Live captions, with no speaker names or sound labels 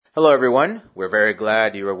Hello everyone, we're very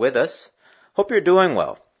glad you are with us. Hope you're doing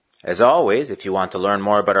well. As always, if you want to learn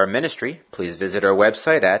more about our ministry, please visit our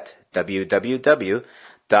website at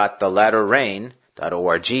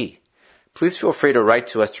www.thelatterrain.org. Please feel free to write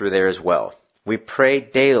to us through there as well. We pray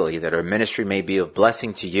daily that our ministry may be of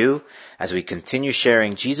blessing to you as we continue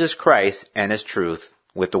sharing Jesus Christ and His truth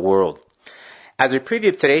with the world. As we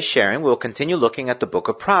preview today's sharing, we'll continue looking at the book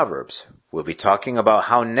of Proverbs. We'll be talking about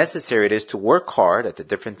how necessary it is to work hard at the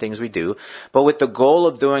different things we do, but with the goal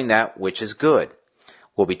of doing that which is good.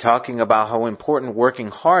 We'll be talking about how important working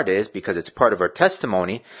hard is because it's part of our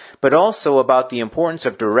testimony, but also about the importance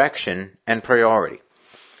of direction and priority.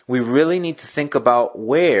 We really need to think about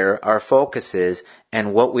where our focus is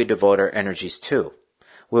and what we devote our energies to.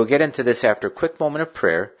 We'll get into this after a quick moment of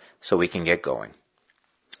prayer so we can get going.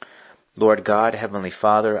 Lord God, Heavenly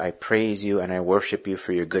Father, I praise you and I worship you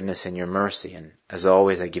for your goodness and your mercy. And as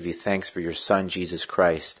always, I give you thanks for your Son, Jesus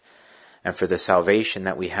Christ, and for the salvation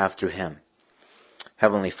that we have through him.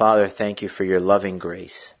 Heavenly Father, thank you for your loving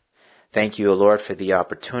grace. Thank you, O Lord, for the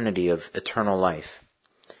opportunity of eternal life.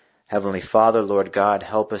 Heavenly Father, Lord God,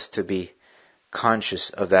 help us to be conscious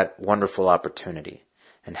of that wonderful opportunity.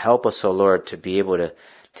 And help us, O Lord, to be able to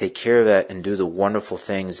take care of that and do the wonderful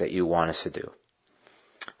things that you want us to do.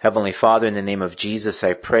 Heavenly Father, in the name of Jesus,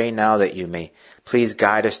 I pray now that you may please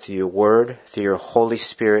guide us to your word, through your Holy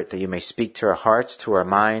Spirit, that you may speak to our hearts, to our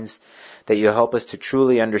minds, that you help us to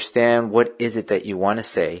truly understand what is it that you want to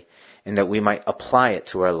say, and that we might apply it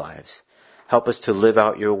to our lives. Help us to live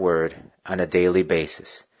out your word on a daily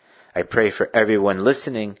basis. I pray for everyone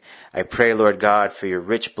listening. I pray, Lord God, for your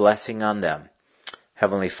rich blessing on them.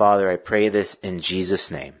 Heavenly Father, I pray this in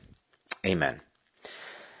Jesus' name. Amen.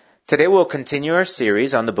 Today we'll continue our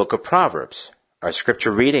series on the book of Proverbs. Our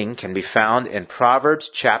scripture reading can be found in Proverbs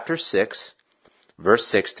chapter 6, verse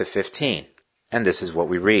 6 to 15. And this is what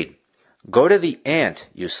we read. Go to the ant,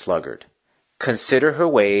 you sluggard. Consider her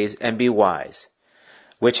ways and be wise,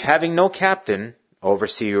 which having no captain,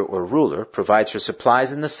 overseer, or ruler, provides her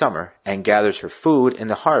supplies in the summer and gathers her food in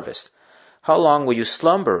the harvest. How long will you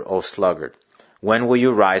slumber, O sluggard? When will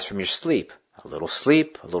you rise from your sleep? A little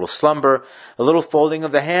sleep, a little slumber, a little folding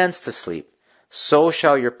of the hands to sleep. So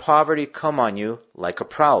shall your poverty come on you like a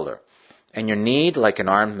prowler, and your need like an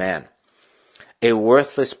armed man. A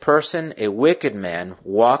worthless person, a wicked man,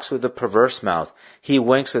 walks with a perverse mouth. He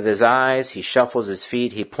winks with his eyes, he shuffles his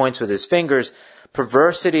feet, he points with his fingers.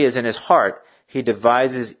 Perversity is in his heart. He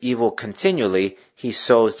devises evil continually. He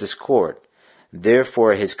sows discord.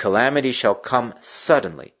 Therefore his calamity shall come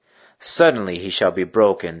suddenly. Suddenly he shall be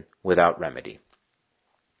broken without remedy.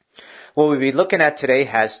 What we'll be looking at today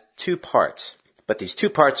has two parts, but these two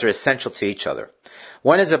parts are essential to each other.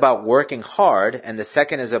 One is about working hard, and the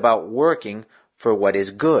second is about working for what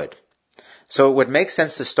is good. So it would make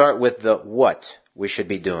sense to start with the what we should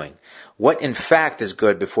be doing. What in fact is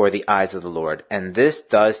good before the eyes of the Lord, and this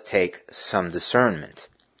does take some discernment.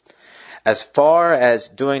 As far as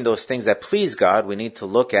doing those things that please God, we need to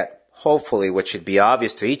look at, hopefully, what should be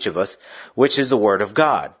obvious to each of us, which is the Word of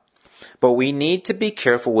God. But we need to be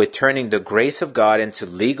careful with turning the grace of God into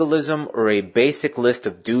legalism or a basic list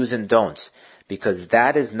of do's and don'ts, because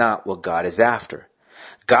that is not what God is after.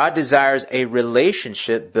 God desires a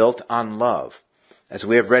relationship built on love. As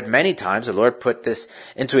we have read many times, the Lord put this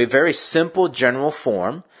into a very simple general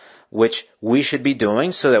form, which we should be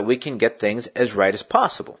doing so that we can get things as right as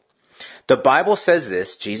possible. The Bible says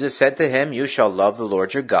this, Jesus said to him, you shall love the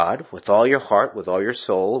Lord your God with all your heart, with all your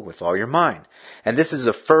soul, with all your mind. And this is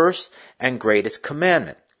the first and greatest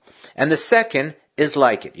commandment. And the second is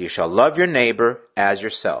like it. You shall love your neighbor as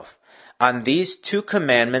yourself. On these two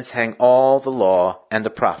commandments hang all the law and the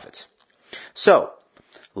prophets. So,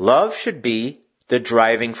 love should be the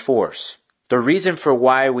driving force, the reason for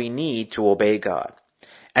why we need to obey God.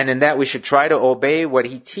 And in that we should try to obey what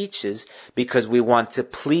he teaches because we want to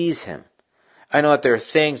please him. I know that there are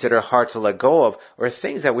things that are hard to let go of, or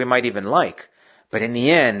things that we might even like. But in the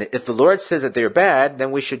end, if the Lord says that they're bad,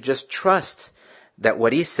 then we should just trust that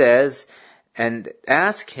what he says and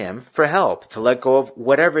ask him for help to let go of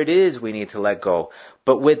whatever it is we need to let go,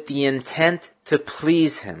 but with the intent to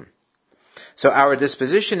please him. So our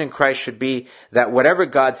disposition in Christ should be that whatever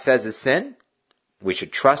God says is sin, we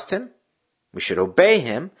should trust him, we should obey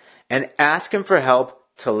him, and ask him for help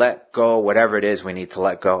to let go whatever it is we need to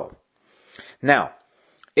let go. Now,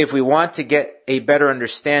 if we want to get a better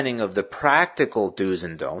understanding of the practical do's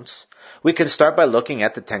and don'ts, we can start by looking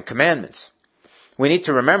at the 10 Commandments. We need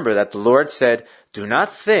to remember that the Lord said, do not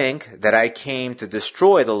think that I came to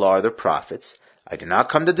destroy the law or the prophets. I did not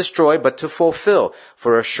come to destroy, but to fulfill.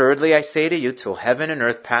 For assuredly I say to you, till heaven and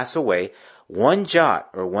earth pass away, one jot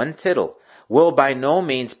or one tittle will by no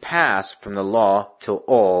means pass from the law till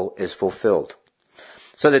all is fulfilled.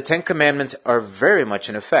 So the Ten Commandments are very much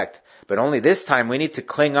in effect, but only this time we need to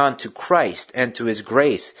cling on to Christ and to His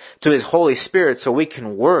grace, to His Holy Spirit, so we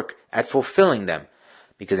can work at fulfilling them.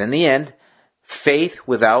 Because in the end, faith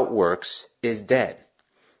without works is dead.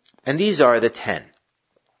 And these are the 10.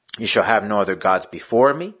 You shall have no other gods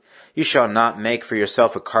before me. You shall not make for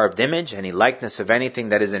yourself a carved image, any likeness of anything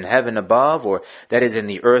that is in heaven above, or that is in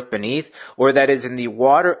the earth beneath, or that is in the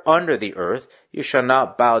water under the earth. You shall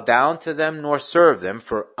not bow down to them, nor serve them,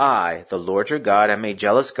 for I, the Lord your God, am a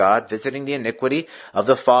jealous God, visiting the iniquity of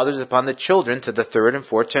the fathers upon the children to the third and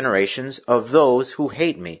fourth generations of those who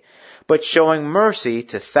hate me, but showing mercy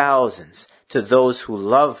to thousands, to those who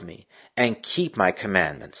love me, and keep my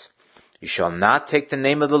commandments. You shall not take the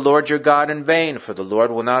name of the Lord your God in vain, for the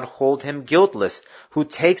Lord will not hold him guiltless who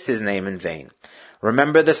takes his name in vain.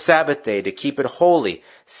 Remember the Sabbath day to keep it holy.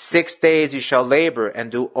 6 days you shall labor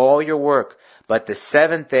and do all your work, but the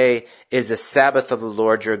seventh day is the Sabbath of the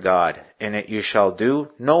Lord your God. In it you shall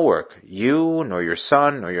do no work, you, nor your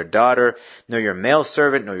son, nor your daughter, nor your male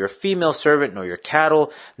servant, nor your female servant, nor your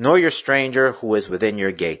cattle, nor your stranger who is within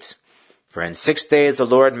your gates. For in 6 days the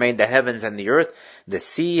Lord made the heavens and the earth, the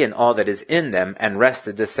sea and all that is in them, and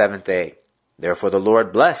rested the seventh day. Therefore the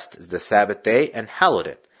Lord blessed the Sabbath day and hallowed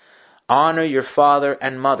it. Honor your father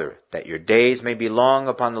and mother, that your days may be long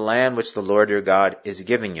upon the land which the Lord your God is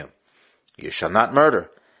giving you. You shall not murder.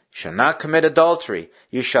 You shall not commit adultery.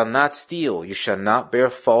 You shall not steal. You shall not bear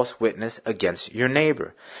false witness against your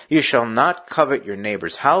neighbor. You shall not covet your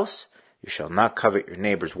neighbor's house. You shall not covet your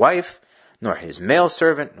neighbor's wife, nor his male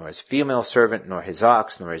servant, nor his female servant, nor his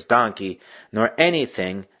ox, nor his donkey, nor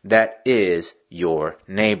anything that is your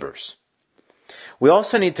neighbor's. We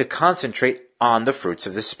also need to concentrate on the fruits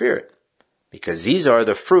of the Spirit, because these are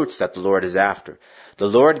the fruits that the Lord is after. The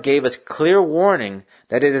Lord gave us clear warning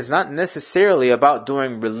that it is not necessarily about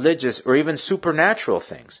doing religious or even supernatural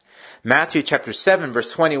things. Matthew chapter 7,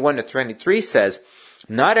 verse 21 to 23 says,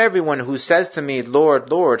 Not everyone who says to me, Lord,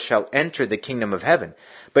 Lord, shall enter the kingdom of heaven,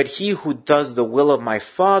 but he who does the will of my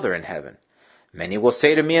Father in heaven. Many will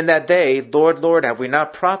say to me in that day, Lord, Lord, have we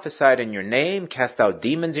not prophesied in your name, cast out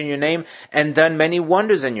demons in your name, and done many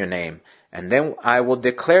wonders in your name? And then I will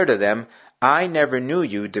declare to them, I never knew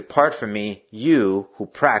you. Depart from me, you who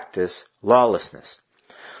practice lawlessness.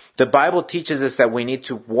 The Bible teaches us that we need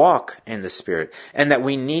to walk in the Spirit, and that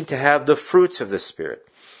we need to have the fruits of the Spirit.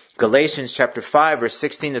 Galatians chapter 5, verse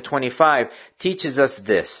 16 to 25 teaches us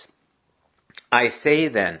this. I say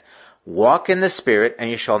then, walk in the Spirit, and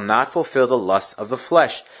you shall not fulfill the lusts of the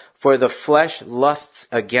flesh. For the flesh lusts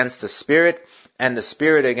against the Spirit, and the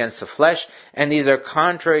Spirit against the flesh, and these are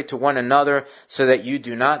contrary to one another, so that you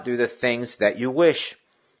do not do the things that you wish.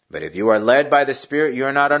 But if you are led by the Spirit, you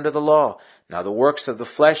are not under the law. Now the works of the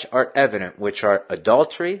flesh are evident, which are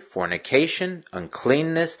adultery, fornication,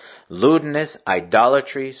 uncleanness, lewdness,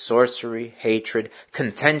 idolatry, sorcery, hatred,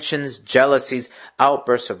 contentions, jealousies,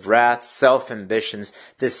 outbursts of wrath, self-ambitions,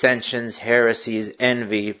 dissensions, heresies,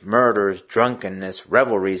 envy, murders, drunkenness,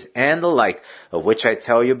 revelries, and the like, of which I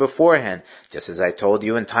tell you beforehand, just as I told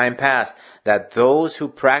you in time past, that those who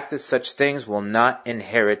practice such things will not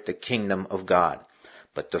inherit the kingdom of God.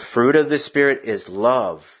 But the fruit of the Spirit is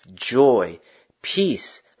love, joy,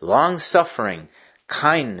 peace, long-suffering,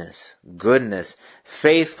 kindness, goodness,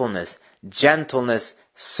 faithfulness, gentleness,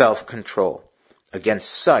 self-control. Against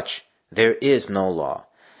such there is no law.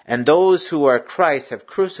 And those who are Christ have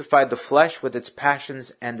crucified the flesh with its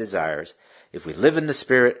passions and desires. If we live in the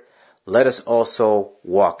Spirit, let us also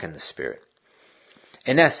walk in the Spirit.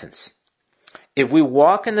 In essence, if we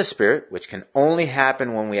walk in the Spirit, which can only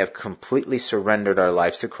happen when we have completely surrendered our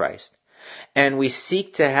lives to Christ, and we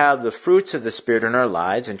seek to have the fruits of the Spirit in our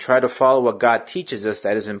lives and try to follow what God teaches us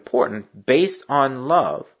that is important based on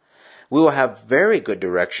love, we will have very good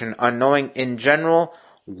direction on knowing in general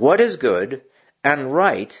what is good and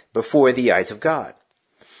right before the eyes of God.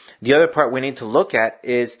 The other part we need to look at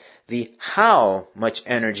is the how much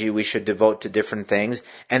energy we should devote to different things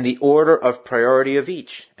and the order of priority of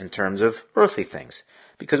each in terms of earthly things,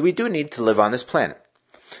 because we do need to live on this planet.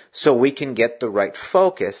 So we can get the right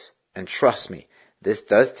focus, and trust me, this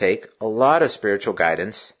does take a lot of spiritual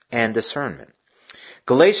guidance and discernment.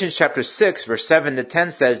 Galatians chapter 6, verse 7 to 10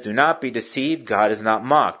 says, Do not be deceived, God is not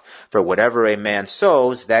mocked. For whatever a man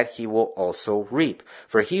sows, that he will also reap.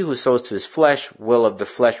 For he who sows to his flesh will of the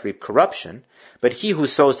flesh reap corruption, but he who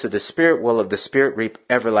sows to the Spirit will of the Spirit reap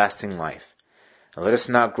everlasting life. And let us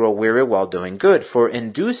not grow weary while doing good, for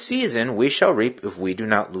in due season we shall reap if we do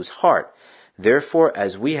not lose heart. Therefore,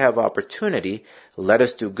 as we have opportunity, let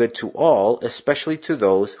us do good to all, especially to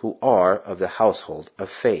those who are of the household of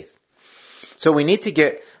faith. So we need to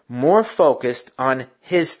get more focused on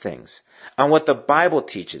His things, on what the Bible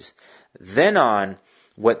teaches, than on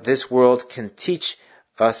what this world can teach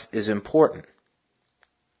us is important.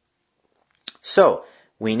 So,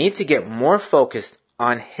 we need to get more focused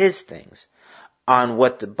on His things, on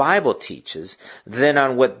what the Bible teaches, than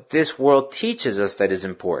on what this world teaches us that is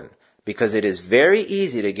important, because it is very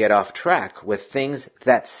easy to get off track with things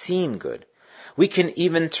that seem good. We can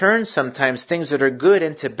even turn sometimes things that are good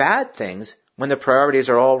into bad things when the priorities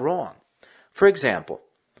are all wrong. For example,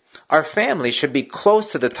 our family should be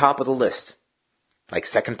close to the top of the list, like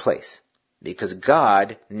second place, because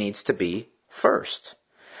God needs to be first.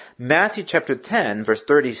 Matthew chapter 10, verse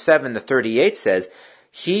 37 to 38 says,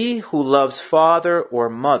 "He who loves father or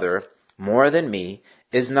mother more than me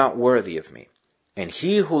is not worthy of me. And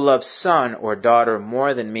he who loves son or daughter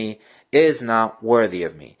more than me is not worthy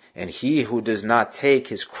of me. And he who does not take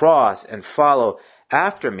his cross and follow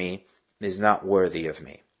after me is not worthy of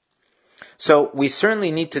me." So we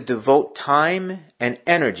certainly need to devote time and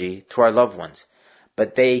energy to our loved ones,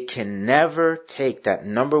 but they can never take that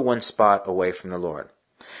number one spot away from the Lord.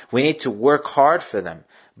 We need to work hard for them,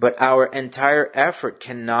 but our entire effort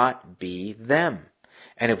cannot be them.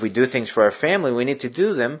 And if we do things for our family, we need to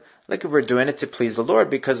do them like if we're doing it to please the Lord,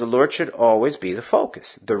 because the Lord should always be the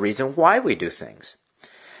focus, the reason why we do things.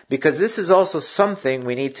 Because this is also something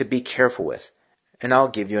we need to be careful with. And I'll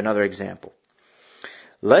give you another example.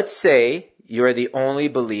 Let's say you're the only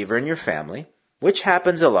believer in your family, which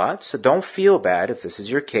happens a lot, so don't feel bad if this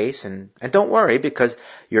is your case, and don't worry, because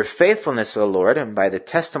your faithfulness to the Lord and by the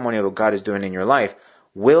testimony of what God is doing in your life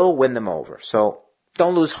will win them over. So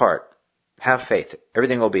don't lose heart. Have faith.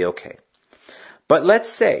 Everything will be okay. But let's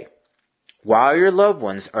say, while your loved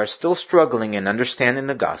ones are still struggling in understanding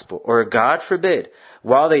the gospel, or God forbid,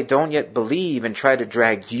 while they don't yet believe and try to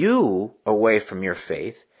drag you away from your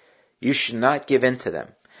faith, you should not give in to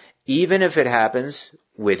them, even if it happens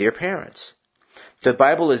with your parents. The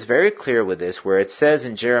Bible is very clear with this, where it says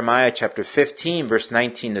in Jeremiah chapter 15, verse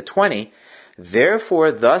 19 to 20,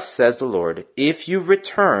 "Therefore thus says the Lord, if you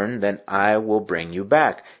return, then I will bring you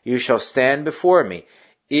back. You shall stand before me.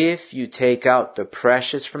 If you take out the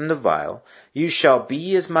precious from the vial, you shall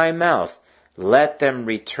be as my mouth. Let them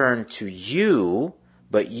return to you,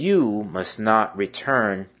 but you must not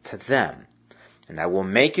return to them. And I will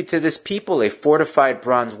make you to this people a fortified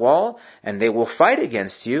bronze wall, and they will fight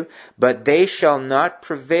against you, but they shall not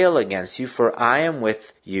prevail against you, for I am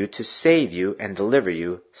with you to save you and deliver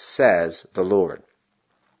you, says the Lord."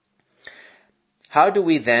 How do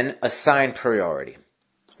we then assign priority?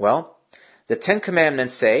 Well, the 10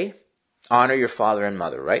 Commandments say, honor your father and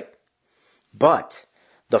mother, right? But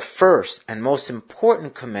the first and most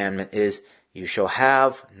important commandment is, you shall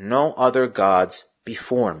have no other gods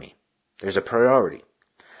before me. There's a priority.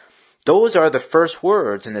 Those are the first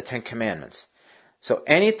words in the 10 Commandments. So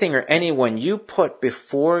anything or anyone you put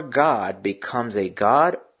before God becomes a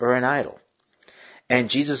god or an idol. And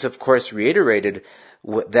Jesus, of course, reiterated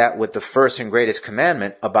that with the first and greatest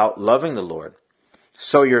commandment about loving the Lord.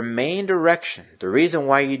 So your main direction, the reason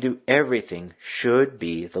why you do everything, should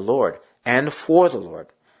be the Lord and for the Lord.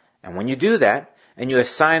 And when you do that, and you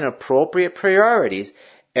assign appropriate priorities,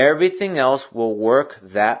 everything else will work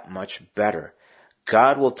that much better.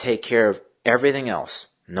 God will take care of everything else,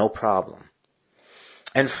 no problem.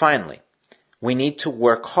 And finally, we need to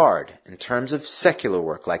work hard in terms of secular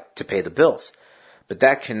work, like to pay the bills. But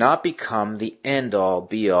that cannot become the end-all,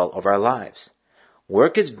 be-all of our lives.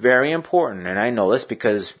 Work is very important, and I know this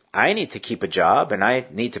because I need to keep a job, and I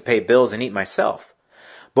need to pay bills and eat myself.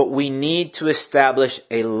 But we need to establish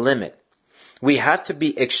a limit. We have to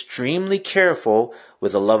be extremely careful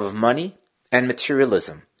with the love of money and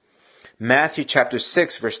materialism. Matthew chapter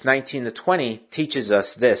 6, verse 19 to 20 teaches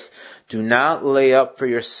us this: "Do not lay up for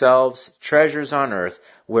yourselves treasures on earth,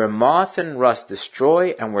 where moth and rust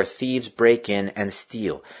destroy and where thieves break in and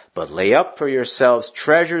steal. But lay up for yourselves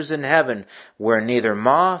treasures in heaven, where neither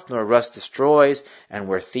moth nor rust destroys and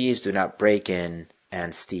where thieves do not break in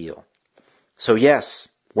and steal." So yes,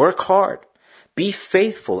 work hard. Be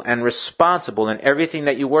faithful and responsible in everything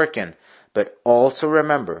that you work in. But also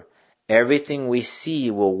remember, everything we see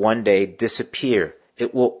will one day disappear.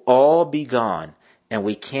 It will all be gone, and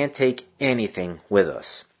we can't take anything with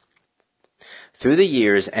us. Through the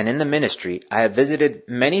years and in the ministry, I have visited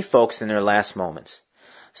many folks in their last moments,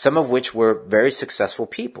 some of which were very successful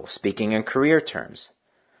people, speaking in career terms.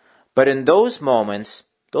 But in those moments,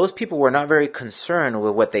 those people were not very concerned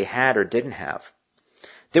with what they had or didn't have.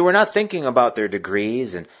 They were not thinking about their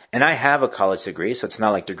degrees and And I have a college degree, so it's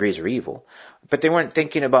not like degrees are evil. But they weren't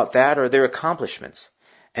thinking about that or their accomplishments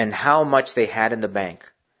and how much they had in the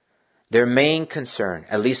bank. Their main concern,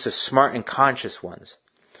 at least the smart and conscious ones,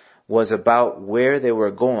 was about where they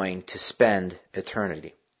were going to spend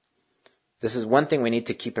eternity. This is one thing we need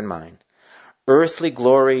to keep in mind. Earthly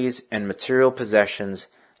glories and material possessions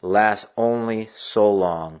last only so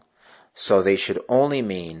long, so they should only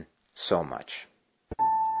mean so much.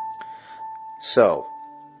 So,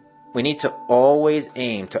 we need to always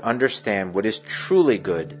aim to understand what is truly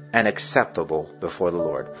good and acceptable before the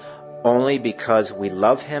Lord, only because we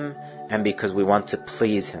love Him and because we want to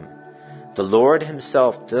please Him. The Lord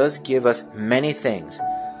Himself does give us many things,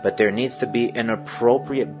 but there needs to be an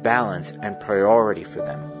appropriate balance and priority for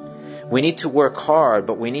them. We need to work hard,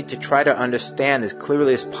 but we need to try to understand as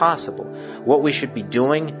clearly as possible what we should be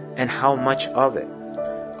doing and how much of it.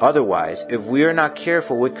 Otherwise, if we are not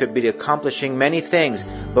careful, we could be accomplishing many things,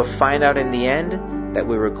 but find out in the end that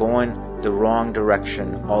we were going the wrong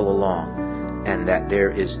direction all along, and that there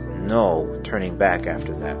is no turning back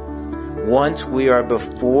after that. Once we are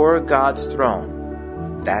before God's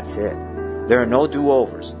throne, that's it. There are no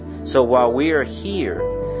do-overs. So while we are here,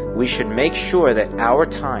 we should make sure that our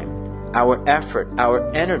time, our effort,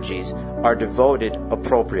 our energies are devoted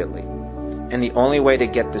appropriately. And the only way to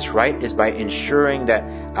get this right is by ensuring that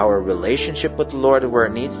our relationship with the Lord is where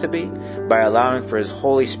it needs to be, by allowing for His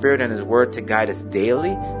Holy Spirit and His Word to guide us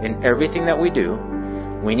daily in everything that we do.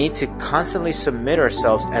 We need to constantly submit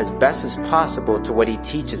ourselves as best as possible to what He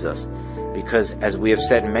teaches us, because as we have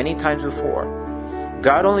said many times before,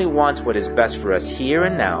 God only wants what is best for us here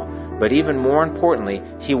and now, but even more importantly,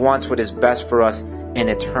 He wants what is best for us in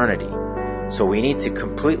eternity. So we need to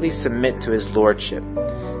completely submit to His Lordship.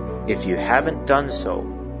 If you haven't done so,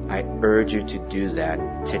 I urge you to do that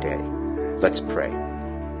today. Let's pray.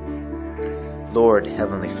 Lord,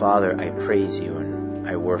 Heavenly Father, I praise You and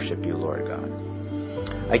I worship You, Lord God.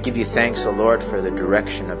 I give You thanks, O Lord, for the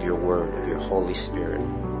direction of Your Word, of Your Holy Spirit.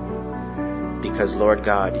 Because, Lord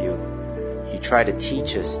God, You try to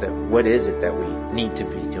teach us that what is it that we need to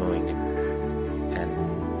be doing and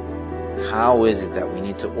how is it that we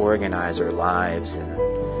need to organize our lives and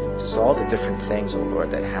just all the different things, O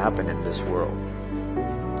Lord, that happen in this world.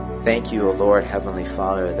 Thank You, O Lord, Heavenly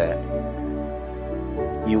Father, that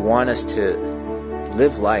You want us to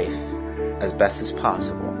live life as best as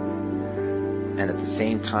possible and at the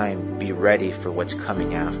same time be ready for what's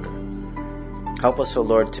coming after. Help us, O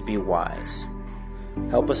Lord, to be wise.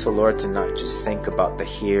 Help us, O Lord, to not just think about the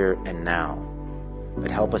here and now, but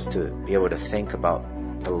help us to be able to think about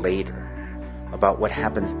the later, about what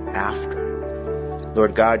happens after.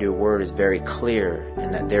 Lord God, Your Word is very clear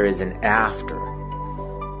in that there is an after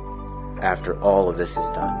all of this is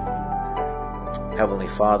done. Heavenly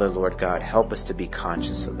Father, Lord God, help us to be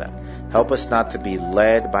conscious of that. Help us not to be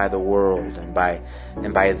led by the world and by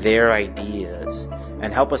their ideas.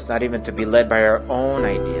 And help us not even to be led by our own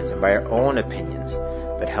ideas and by our own opinions,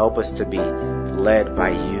 but help us to be led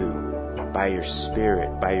by You, by Your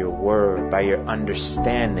Spirit, by Your Word, by Your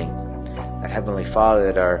understanding. That, Heavenly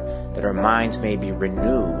Father, that our minds may be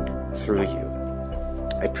renewed through You.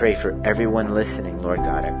 I pray for everyone listening, Lord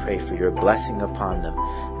God. I pray for Your blessing upon them,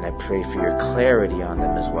 and I pray for Your clarity on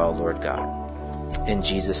them as well, Lord God. In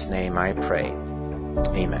Jesus' name I pray.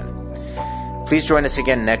 Amen. Please join us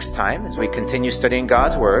again next time as we continue studying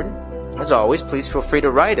God's Word. As always, please feel free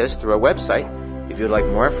to write us through our website if you'd like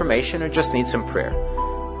more information or just need some prayer.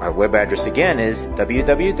 Our web address again is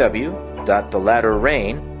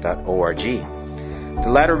www.thelatterrain.org. The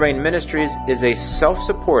Latter Rain Ministries is a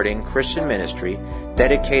self-supporting Christian ministry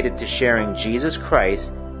dedicated to sharing Jesus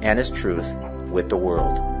Christ and His truth with the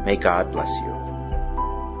world. May God bless you.